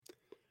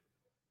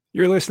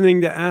You're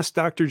listening to Ask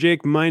Dr.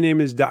 Jake. My name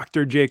is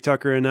Dr. Jake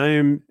Tucker, and I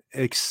am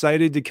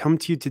excited to come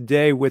to you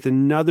today with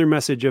another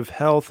message of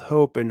health,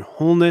 hope, and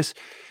wholeness,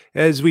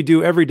 as we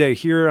do every day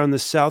here on the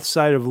south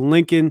side of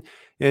Lincoln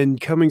and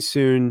coming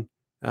soon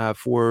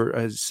for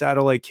a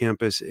satellite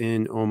campus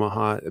in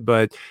Omaha.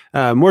 But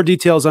more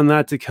details on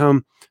that to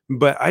come.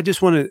 But I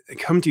just want to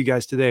come to you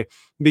guys today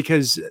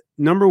because,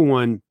 number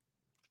one,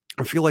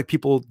 I feel like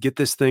people get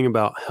this thing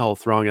about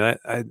health wrong.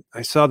 And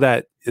I saw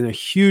that in a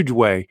huge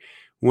way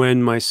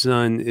when my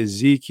son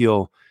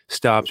Ezekiel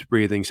stopped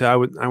breathing.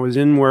 So I was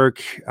in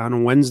work on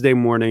a Wednesday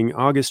morning,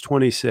 August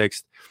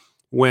 26th,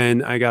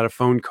 when I got a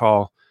phone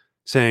call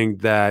saying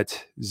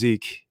that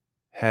Zeke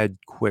had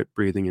quit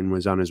breathing and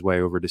was on his way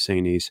over to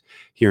St. E's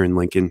here in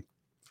Lincoln.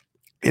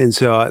 And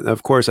so,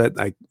 of course,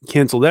 I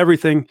canceled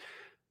everything,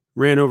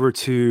 ran over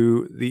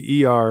to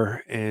the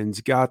ER and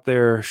got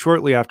there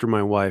shortly after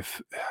my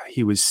wife.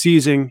 He was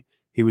seizing.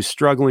 He was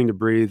struggling to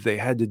breathe. They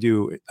had to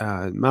do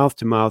mouth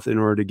to mouth in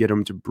order to get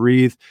him to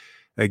breathe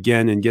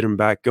again and get him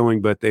back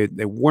going. But they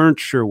weren't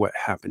sure what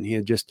happened. He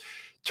had just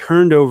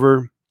turned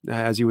over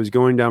as he was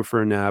going down for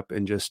a nap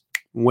and just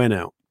went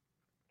out.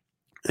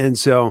 And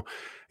so,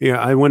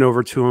 I went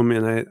over to him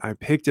and I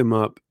picked him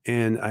up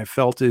and I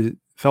felt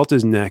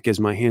his neck, as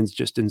my hands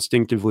just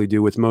instinctively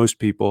do with most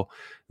people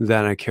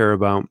that I care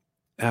about.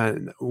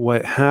 And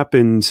what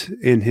happened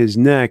in his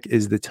neck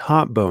is the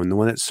top bone, the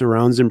one that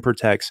surrounds and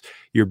protects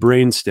your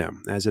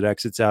brainstem as it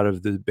exits out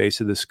of the base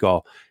of the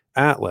skull,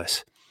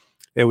 atlas.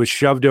 It was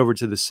shoved over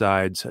to the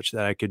side such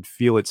that I could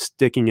feel it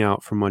sticking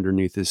out from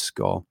underneath his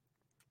skull.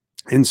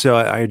 And so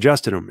I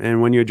adjusted him.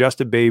 And when you adjust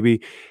a baby,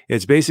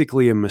 it's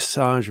basically a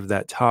massage of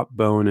that top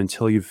bone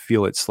until you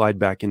feel it slide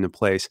back into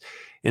place.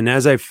 And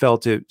as I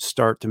felt it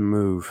start to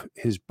move,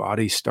 his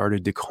body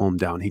started to calm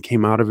down. He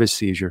came out of his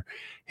seizure.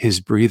 His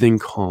breathing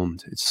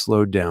calmed. It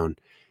slowed down.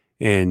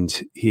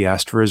 And he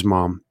asked for his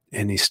mom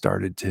and he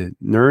started to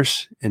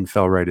nurse and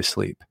fell right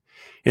asleep.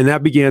 And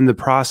that began the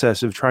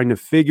process of trying to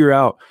figure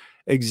out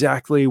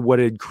exactly what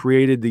had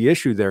created the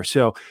issue there.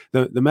 So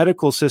the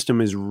medical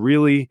system is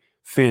really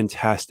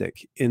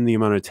fantastic in the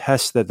amount of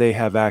tests that they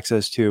have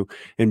access to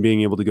and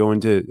being able to go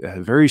into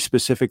very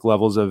specific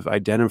levels of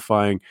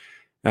identifying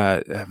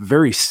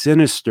very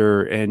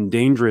sinister and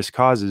dangerous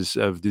causes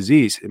of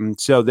disease. And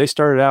so they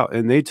started out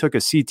and they took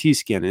a CT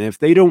scan. And if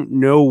they don't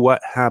know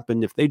what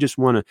happened, if they just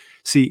want to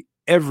see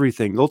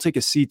everything, they'll take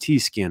a CT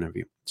scan of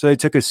you. So they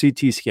took a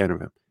CT scan of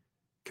him,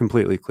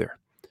 completely clear.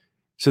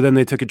 So then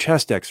they took a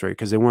chest x-ray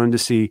because they wanted to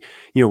see,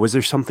 was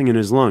there something in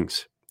his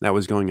lungs that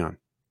was going on?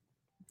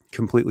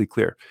 Completely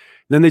clear.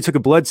 Then they took a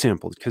blood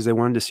sample because they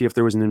wanted to see if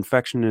there was an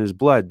infection in his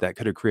blood that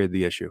could have created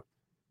the issue.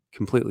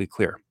 Completely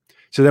clear.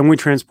 So then we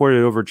transported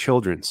it over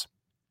Children's.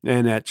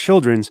 And at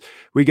Children's,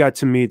 we got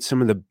to meet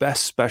some of the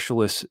best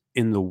specialists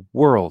in the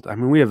world. I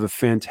mean, we have a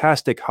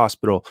fantastic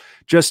hospital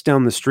just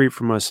down the street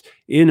from us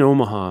in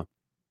Omaha.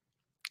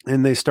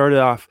 And they started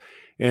off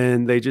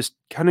and they just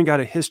kind of got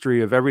a history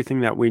of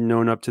everything that we'd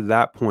known up to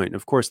that point.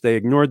 Of course, they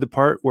ignored the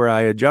part where I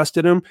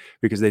adjusted them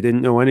because they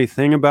didn't know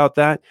anything about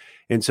that.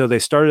 And so they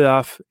started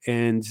off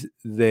and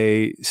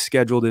they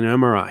scheduled an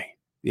MRI.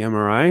 The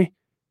MRI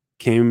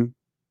came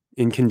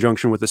in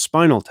conjunction with a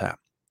spinal tap.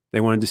 They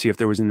wanted to see if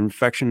there was an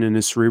infection in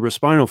his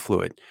cerebrospinal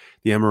fluid.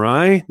 The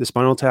MRI, the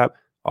spinal tap,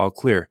 all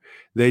clear.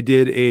 They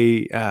did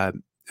a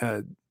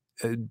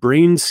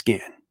brain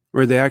scan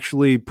where they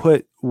actually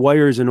put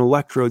wires and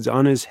electrodes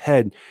on his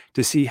head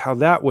to see how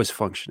that was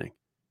functioning.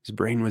 His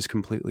brain was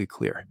completely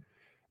clear.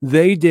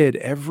 They did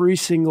every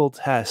single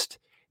test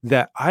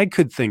that I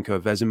could think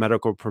of as a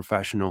medical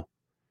professional,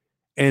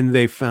 and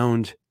they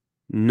found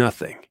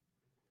nothing.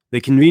 They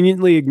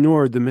conveniently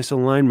ignored the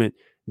misalignment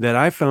that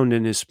I found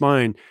in his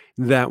spine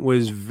that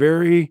was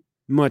very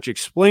much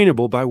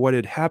explainable by what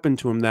had happened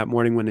to him that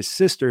morning when his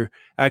sister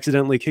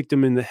accidentally kicked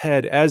him in the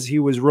head as he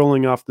was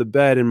rolling off the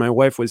bed and my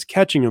wife was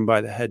catching him by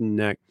the head and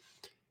neck,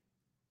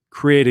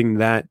 creating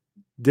that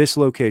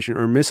dislocation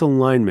or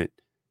misalignment.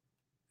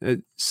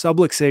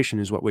 Subluxation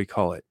is what we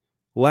call it.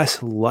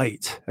 Less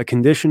light, a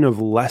condition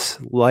of less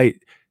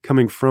light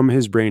coming from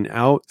his brain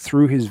out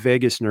through his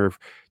vagus nerve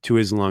to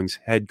his lungs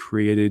had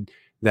created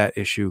that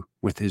issue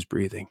with his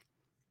breathing.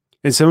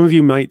 And some of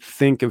you might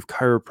think of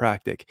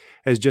chiropractic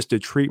as just a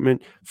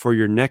treatment for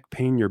your neck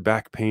pain, your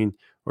back pain,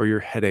 or your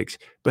headaches,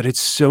 but it's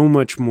so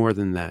much more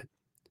than that.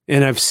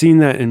 And I've seen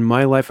that in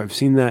my life. I've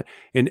seen that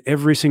in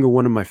every single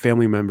one of my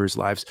family members'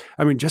 lives.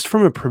 I mean, just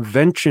from a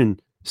prevention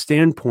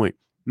standpoint,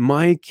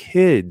 my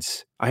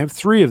kids, I have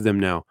 3 of them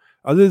now,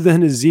 other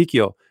than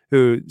Ezekiel,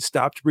 who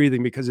stopped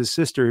breathing because his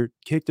sister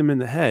kicked him in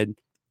the head.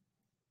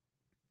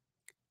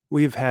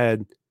 We've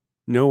had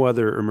no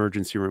other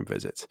emergency room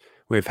visits.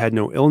 We've had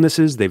no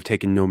illnesses. They've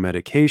taken no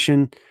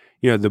medication.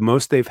 The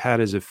most they've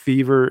had is a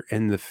fever,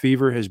 and the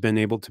fever has been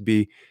able to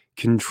be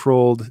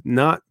controlled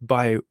not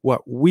by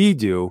what we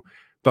do,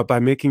 but by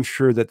making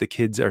sure that the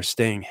kids are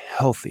staying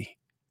healthy.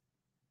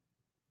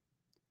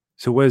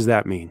 So what does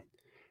that mean?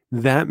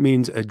 That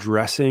means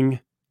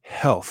addressing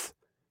health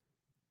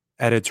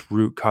at its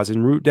root cause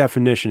and root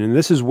definition. And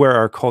this is where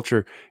our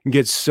culture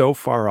gets so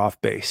far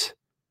off base.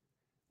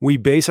 We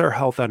base our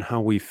health on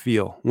how we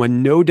feel,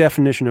 when no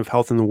definition of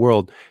health in the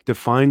world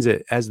defines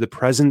it as the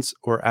presence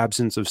or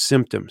absence of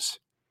symptoms.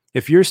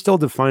 If you're still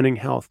defining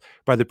health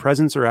by the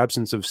presence or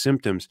absence of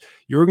symptoms,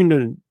 you're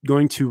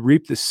going to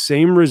reap the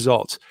same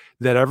results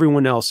that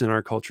everyone else in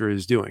our culture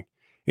is doing.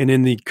 And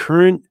in the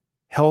current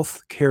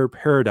healthcare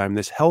paradigm,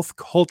 this health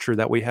culture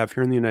that we have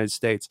here in the United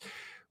States,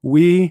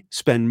 we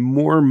spend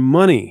more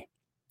money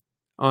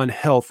on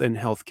health and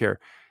healthcare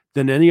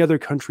than any other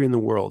country in the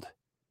world.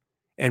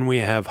 And we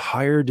have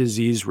higher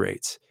disease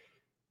rates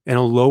and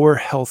a lower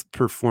health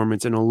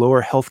performance and a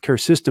lower healthcare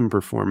system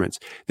performance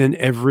than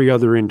every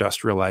other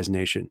industrialized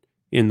nation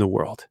in the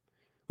world.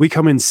 We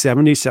come in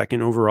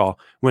 72nd overall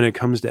when it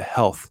comes to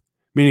health,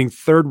 meaning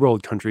third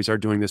world countries are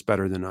doing this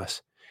better than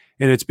us.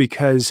 And it's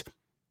because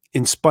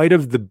in spite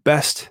of the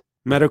best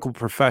medical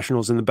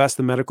professionals and the best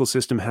the medical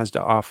system has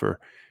to offer,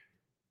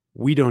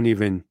 we don't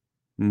even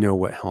know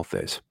what health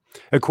is.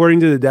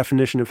 According to the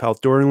definition of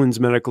health, Dorland's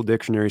Medical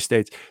Dictionary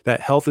states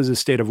that health is a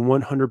state of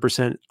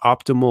 100%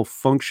 optimal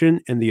function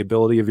and the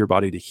ability of your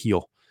body to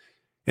heal.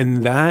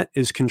 And that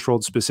is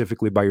controlled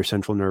specifically by your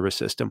central nervous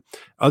system.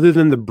 Other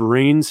than the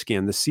brain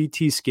scan, the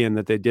CT scan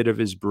that they did of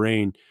his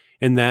brain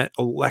and that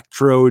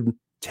electrode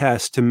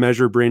test to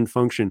measure brain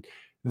function,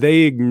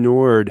 they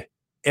ignored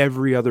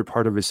every other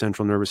part of his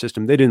central nervous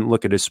system. They didn't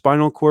look at his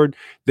spinal cord.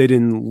 They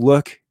didn't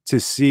look to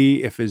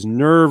see if his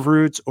nerve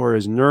roots or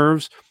his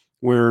nerves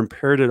were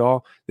impaired at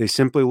all. They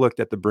simply looked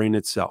at the brain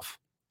itself.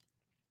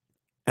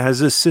 As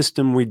a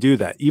system, we do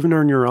that. Even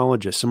our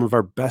neurologists, some of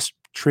our best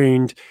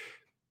trained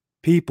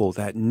people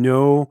that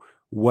know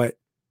what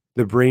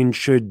the brain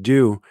should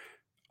do,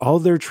 all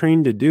they're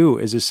trained to do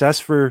is assess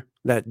for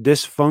that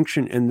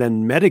dysfunction and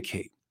then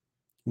medicate.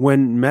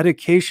 When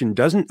medication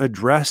doesn't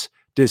address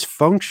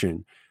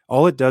dysfunction,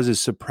 all it does is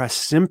suppress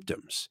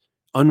symptoms,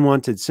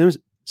 unwanted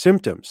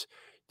symptoms.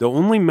 The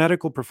only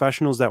medical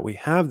professionals that we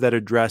have that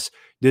address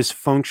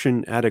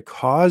dysfunction at a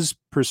cause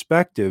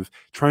perspective,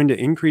 trying to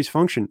increase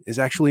function, is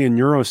actually a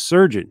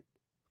neurosurgeon.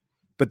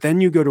 But then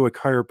you go to a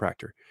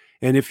chiropractor.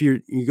 And if you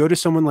go to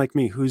someone like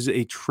me, who's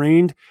a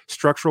trained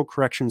structural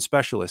correction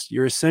specialist,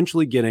 you're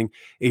essentially getting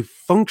a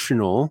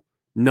functional,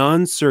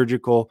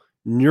 non-surgical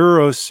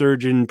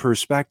neurosurgeon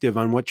perspective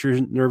on what your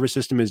nervous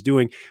system is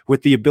doing,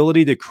 with the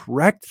ability to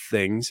correct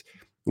things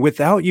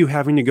without you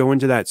having to go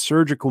into that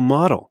surgical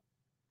model.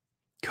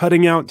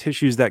 Cutting out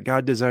tissues that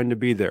God designed to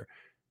be there,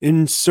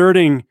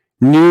 inserting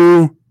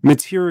new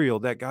material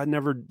that God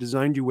never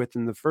designed you with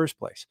in the first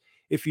place.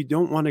 If you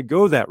don't want to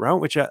go that route,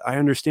 which I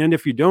understand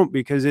if you don't,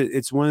 because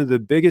it's one of the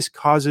biggest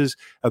causes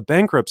of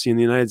bankruptcy in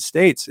the United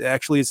States.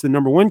 Actually, it's the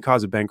number one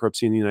cause of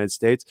bankruptcy in the United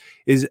States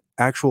is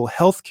actual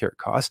healthcare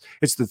costs.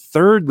 It's the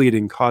third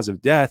leading cause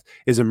of death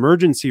is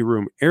emergency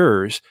room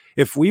errors.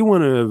 If we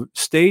want to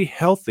stay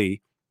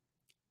healthy,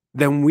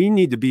 then we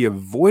need to be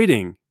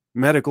avoiding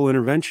medical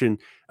intervention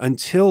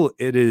until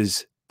it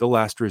is the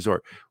last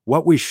resort.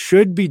 What we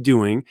should be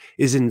doing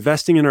is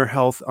investing in our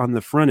health on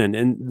the front end.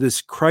 And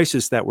this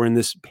crisis that we're in,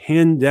 this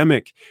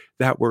pandemic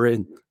that we're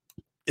in,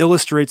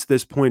 illustrates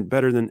this point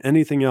better than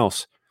anything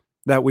else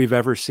that we've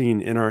ever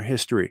seen in our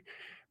history.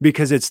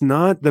 Because it's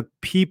not the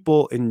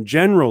people in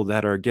general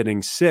that are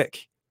getting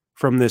sick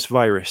from this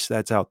virus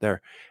that's out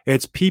there.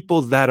 It's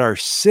people that are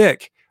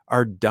sick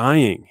are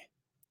dying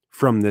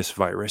from this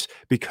virus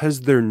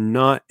because they're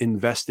not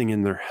investing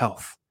in their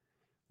health.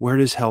 Where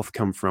does health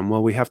come from?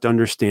 Well, we have to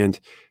understand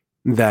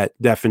that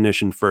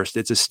definition first.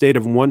 It's a state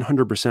of 100%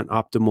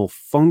 optimal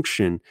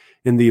function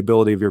in the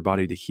ability of your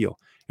body to heal.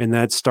 And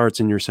that starts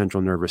in your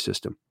central nervous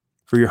system.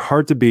 For your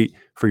heart to beat,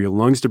 for your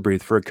lungs to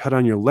breathe, for a cut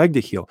on your leg to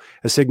heal,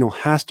 a signal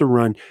has to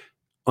run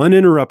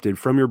uninterrupted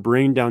from your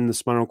brain down the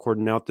spinal cord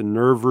and out the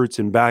nerve roots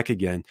and back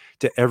again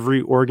to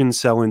every organ,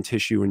 cell, and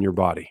tissue in your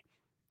body.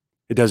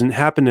 It doesn't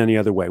happen any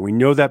other way. We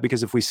know that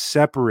because if we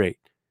separate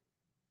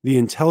the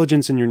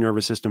intelligence in your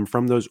nervous system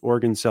from those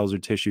organ cells or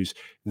tissues,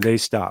 they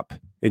stop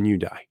and you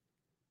die.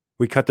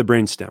 We cut the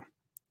brainstem,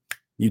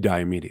 you die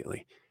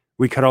immediately.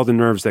 We cut all the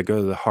nerves that go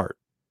to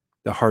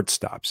the heart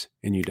stops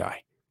and you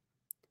die.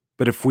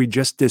 But if we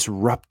just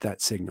disrupt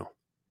that signal,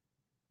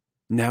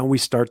 now we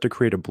start to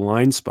create a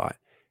blind spot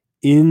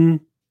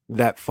in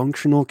that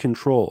functional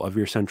control of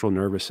your central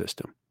nervous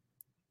system.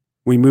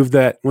 We move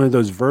that one of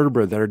those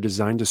vertebrae that are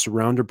designed to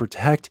surround or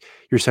protect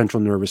your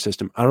central nervous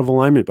system out of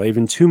alignment by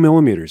even 2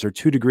 millimeters or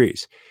 2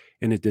 degrees,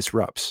 and it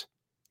disrupts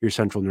your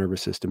central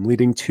nervous system,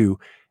 leading to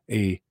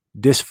a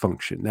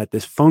dysfunction. That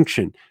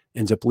dysfunction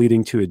ends up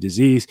leading to a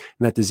disease,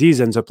 and that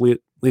disease ends up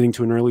leading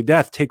to an early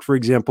death. Take, for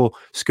example,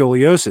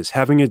 scoliosis,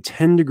 having a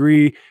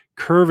 10-degree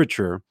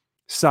curvature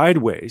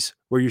sideways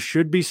where you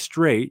should be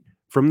straight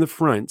from the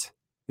front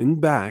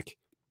and back,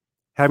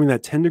 having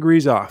that 10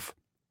 degrees off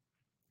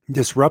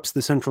disrupts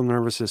the central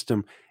nervous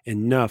system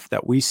enough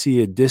that we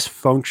see a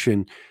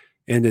dysfunction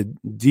and a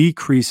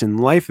decrease in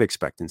life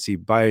expectancy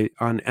by,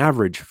 on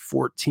average,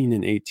 14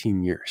 and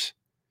 18 years.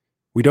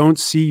 We don't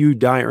see you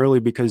die early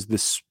because the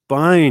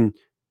spine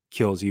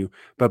kills you,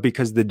 but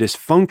because the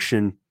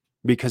dysfunction,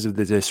 because of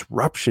the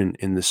disruption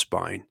in the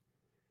spine,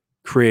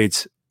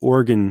 creates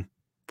organ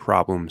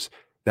problems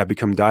that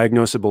become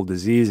diagnosable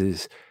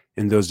diseases,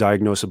 and those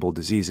diagnosable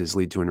diseases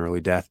lead to an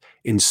early death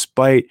in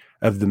spite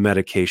of the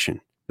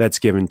medication that's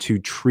given to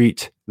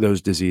treat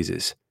those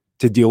diseases,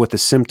 to deal with the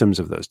symptoms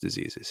of those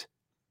diseases.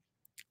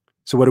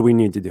 So what do we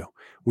need to do?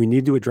 We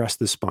need to address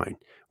the spine.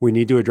 We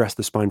need to address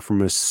the spine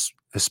from a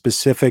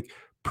specific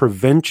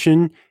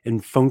prevention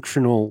and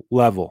functional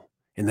level.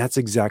 And that's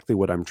exactly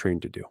what I'm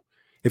trained to do.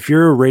 If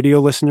you're a radio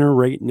listener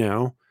right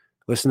now,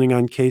 listening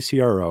on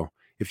KCRO,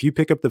 if you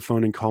pick up the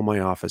phone and call my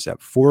office at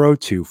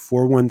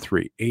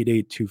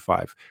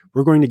 402-413-8825,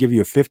 we're going to give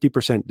you a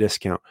 50%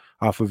 discount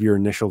off of your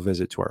initial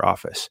visit to our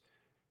office.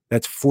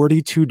 That's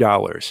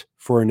 $42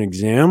 for an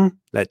exam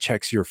that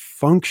checks your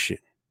function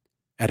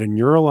at a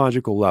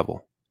neurological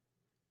level,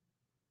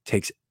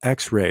 takes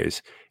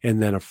x-rays,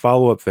 and then a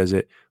follow-up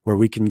visit where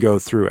we can go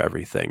through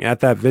everything. At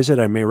that visit,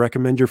 I may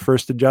recommend your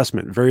first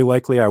adjustment. Very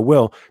likely I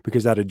will,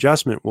 because that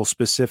adjustment will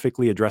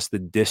specifically address the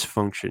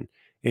dysfunction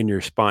in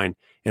your spine,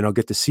 and I'll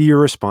get to see your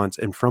response.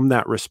 And from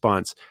that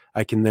response,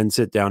 I can then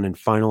sit down and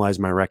finalize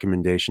my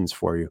recommendations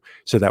for you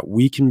so that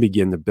we can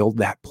begin to build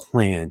that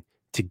plan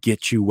to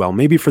get you well,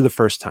 maybe for the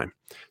first time.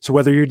 So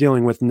whether you're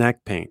dealing with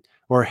neck pain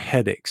or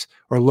headaches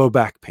or low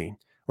back pain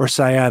or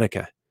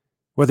sciatica,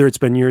 whether it's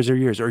been years, or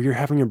you're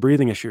having a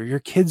breathing issue, or your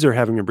kids are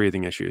having a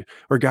breathing issue,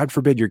 or God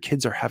forbid, your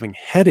kids are having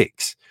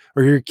headaches,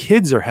 or your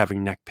kids are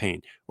having neck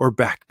pain or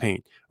back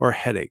pain or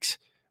headaches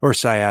or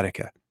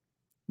sciatica.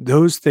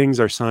 Those things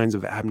are signs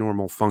of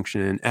abnormal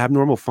function, and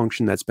abnormal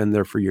function that's been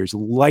there for years.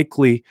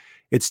 Likely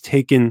it's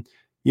taken,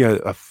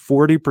 a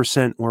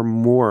 40% or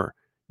more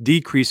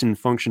decrease in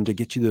function to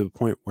get you to the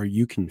point where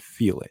you can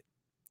feel it.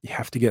 You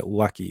have to get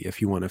lucky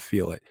if you want to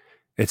feel it.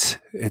 It's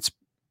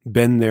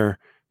been there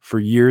for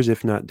years,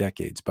 if not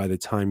decades, by the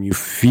time you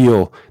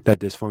feel that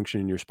dysfunction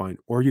in your spine,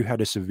 or you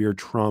had a severe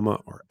trauma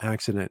or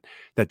accident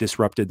that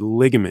disrupted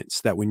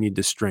ligaments that we need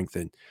to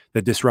strengthen,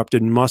 that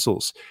disrupted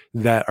muscles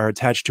that are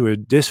attached to a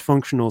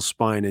dysfunctional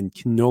spine and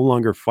can no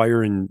longer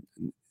fire and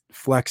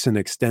flex and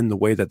extend the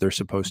way that they're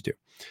supposed to.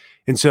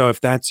 And so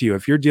if that's you,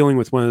 if you're dealing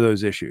with one of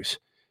those issues,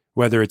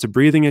 whether it's a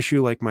breathing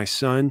issue like my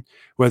son,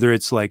 whether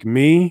it's like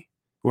me,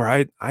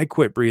 where I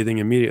quit breathing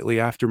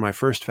immediately after my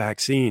first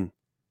vaccine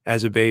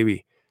as a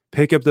baby,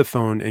 pick up the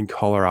phone and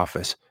call our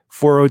office,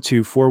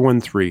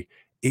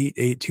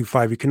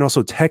 402-413-8825. You can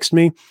also text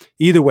me.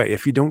 Either way,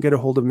 if you don't get a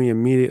hold of me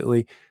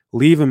immediately,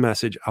 leave a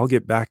message. I'll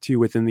get back to you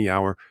within the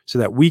hour so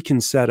that we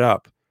can set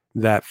up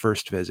that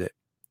first visit.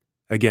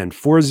 Again,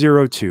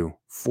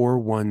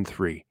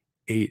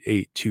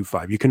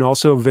 402-413-8825. You can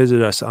also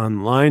visit us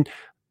online.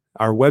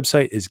 Our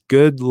website is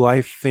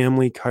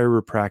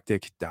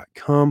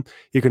goodlifefamilychiropractic.com.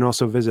 You can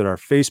also visit our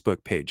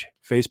Facebook page,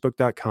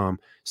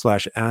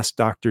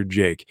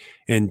 facebook.com/AskDrJake,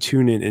 and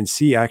tune in and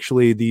see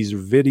actually these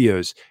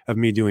videos of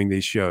me doing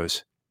these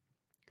shows.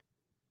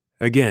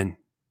 Again,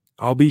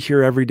 I'll be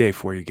here every day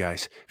for you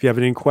guys. If you have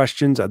any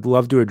questions, I'd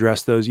love to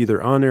address those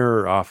either on air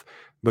or off,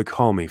 but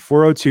call me,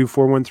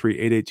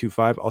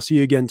 402-413-8825. I'll see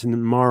you again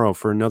tomorrow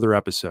for another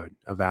episode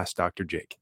of Ask Dr. Jake.